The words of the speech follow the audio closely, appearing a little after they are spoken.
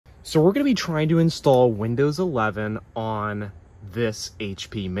So we're going to be trying to install Windows 11 on this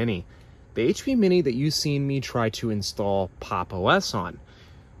HP Mini. The HP Mini that you've seen me try to install Pop! OS on.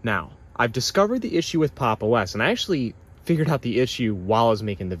 Now, I've discovered the issue with Pop! OS, and I actually figured out the issue while I was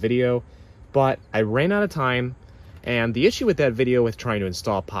making the video, but I ran out of time, and the issue with that video with trying to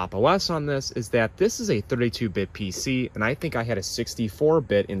install Pop! OS on this is that this is a 32-bit PC, and I think I had a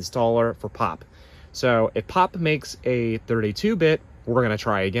 64-bit installer for Pop! So if Pop! Makes a 32-bit, we're going to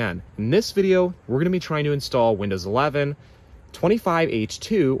try again. In this video, we're going to be trying to install Windows 11,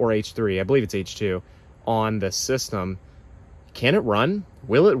 25H2 or H3, I believe it's H2, on the system. Can it run?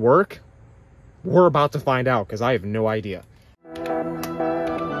 Will it work? We're about to find out because I have no idea.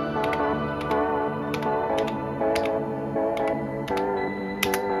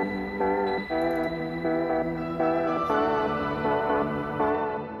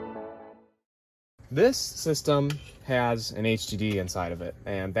 This system has an HDD inside of it,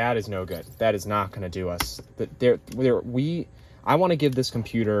 and that is no good. That is not going to do us. I want to give this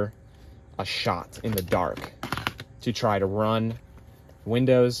computer a shot in the dark to try to run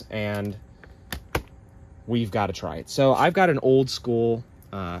Windows, and we've got to try it. So I've got an old school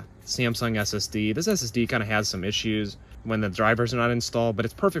Samsung SSD. This SSD kind of has some issues when the drivers are not installed, but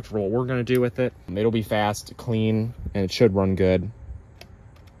it's perfect for what we're going to do with it. It'll be fast, clean, and it should run good.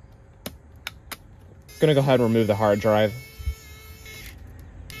 Gonna go ahead and remove the hard drive.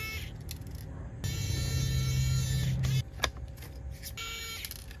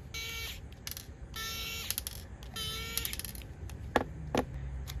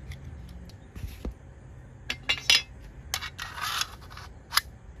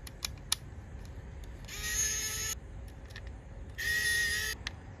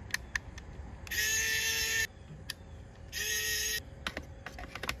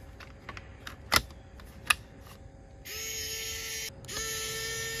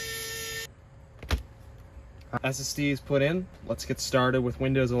 SSD is put in. Let's get started with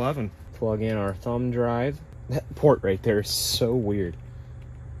Windows 11. Plug in our thumb drive. That port right there is so weird.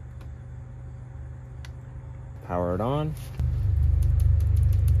 Power it on.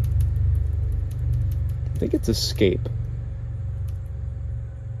 I think it's escape.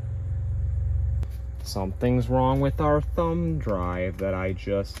 Something's wrong with our thumb drive that I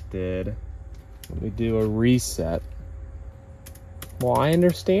just did. Let me do a reset. Well, I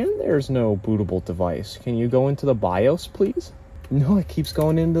understand there's no bootable device. Can you go into the BIOS, please? No, it keeps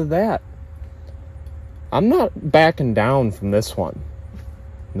going into that. I'm not backing down from this one.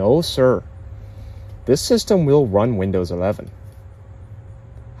 No, sir. This system will run Windows 11.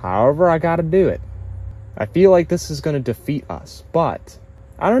 However, I gotta do it. I feel like this is gonna defeat us, but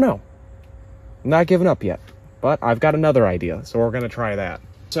I don't know. I'm not giving up yet, but I've got another idea, so we're gonna try that.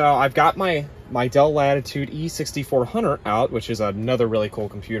 So I've got my Dell Latitude E6400 out, which is another really cool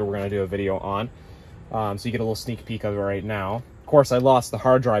computer we're going to do a video on. So you get a little sneak peek of it right now. Of course, I lost the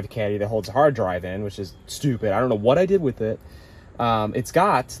hard drive caddy that holds a hard drive in, which is stupid. I don't know what I did with it. It's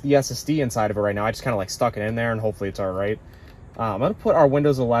got the SSD inside of it right now. I just kind of like stuck it in there, and hopefully it's all right. I'm going to put our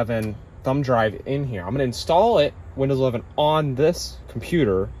Windows 11 thumb drive in here. I'm going to install it, Windows 11, on this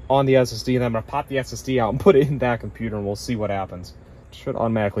computer, on the SSD, and then I'm going to pop the SSD out and put it in that computer, and we'll see what happens. Should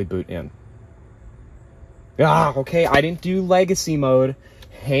automatically boot in. Okay, I didn't do legacy mode.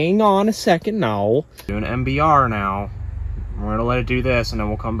 Hang on a second now. Doing MBR now. We're gonna let it do this and then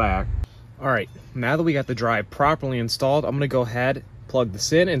we'll come back. Alright, now that we got the drive properly installed, I'm gonna go ahead, plug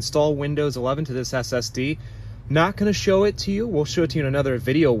this in, install Windows 11 to this SSD. Not gonna show it to you. We'll show it to you in another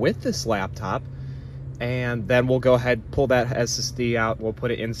video with this laptop. And then we'll go ahead, pull that SSD out, we'll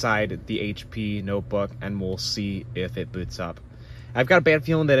put it inside the HP notebook, and we'll see if it boots up. I've got a bad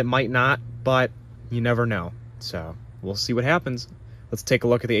feeling that it might not, but you never know. So we'll see what happens. Let's take a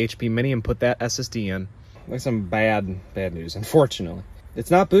look at the HP Mini and put that SSD in. There's some bad news, unfortunately. It's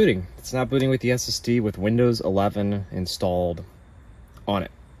not booting. It's not booting with the SSD with Windows 11 installed on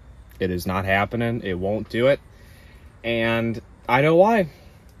it. It is not happening. It won't do it. And I know why.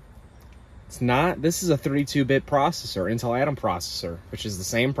 It's not. This is a 32-bit processor, Intel Atom processor, which is the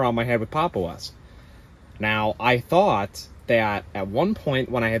same problem I had with Pop! OS. Now, I thought that at one point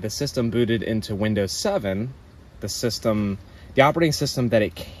when I had the system booted into Windows 7, the operating system that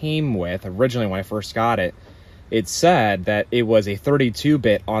it came with originally when I first got it, it said that it was a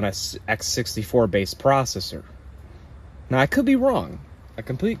 32-bit on a x64 based processor. Now I could be wrong. I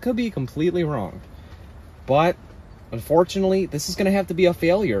could be completely wrong. But unfortunately, this is going to have to be a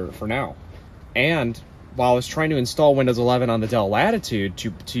failure for now. And while I was trying to install Windows 11 on the Dell Latitude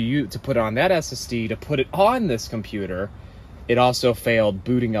to put it on that SSD to put it on this computer, it also failed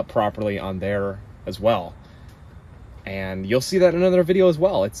booting up properly on there as well. And you'll see that in another video as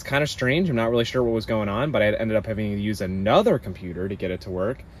well. It's kind of strange. I'm not really sure what was going on, but I ended up having to use another computer to get it to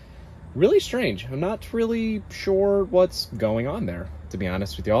work. Really strange. I'm not really sure what's going on there, to be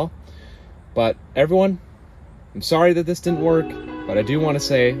honest with y'all. But everyone, I'm sorry that this didn't work, but I do want to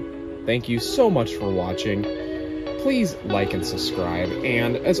say thank you so much for watching. Please like and subscribe,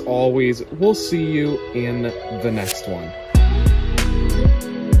 and as always, we'll see you in the next one.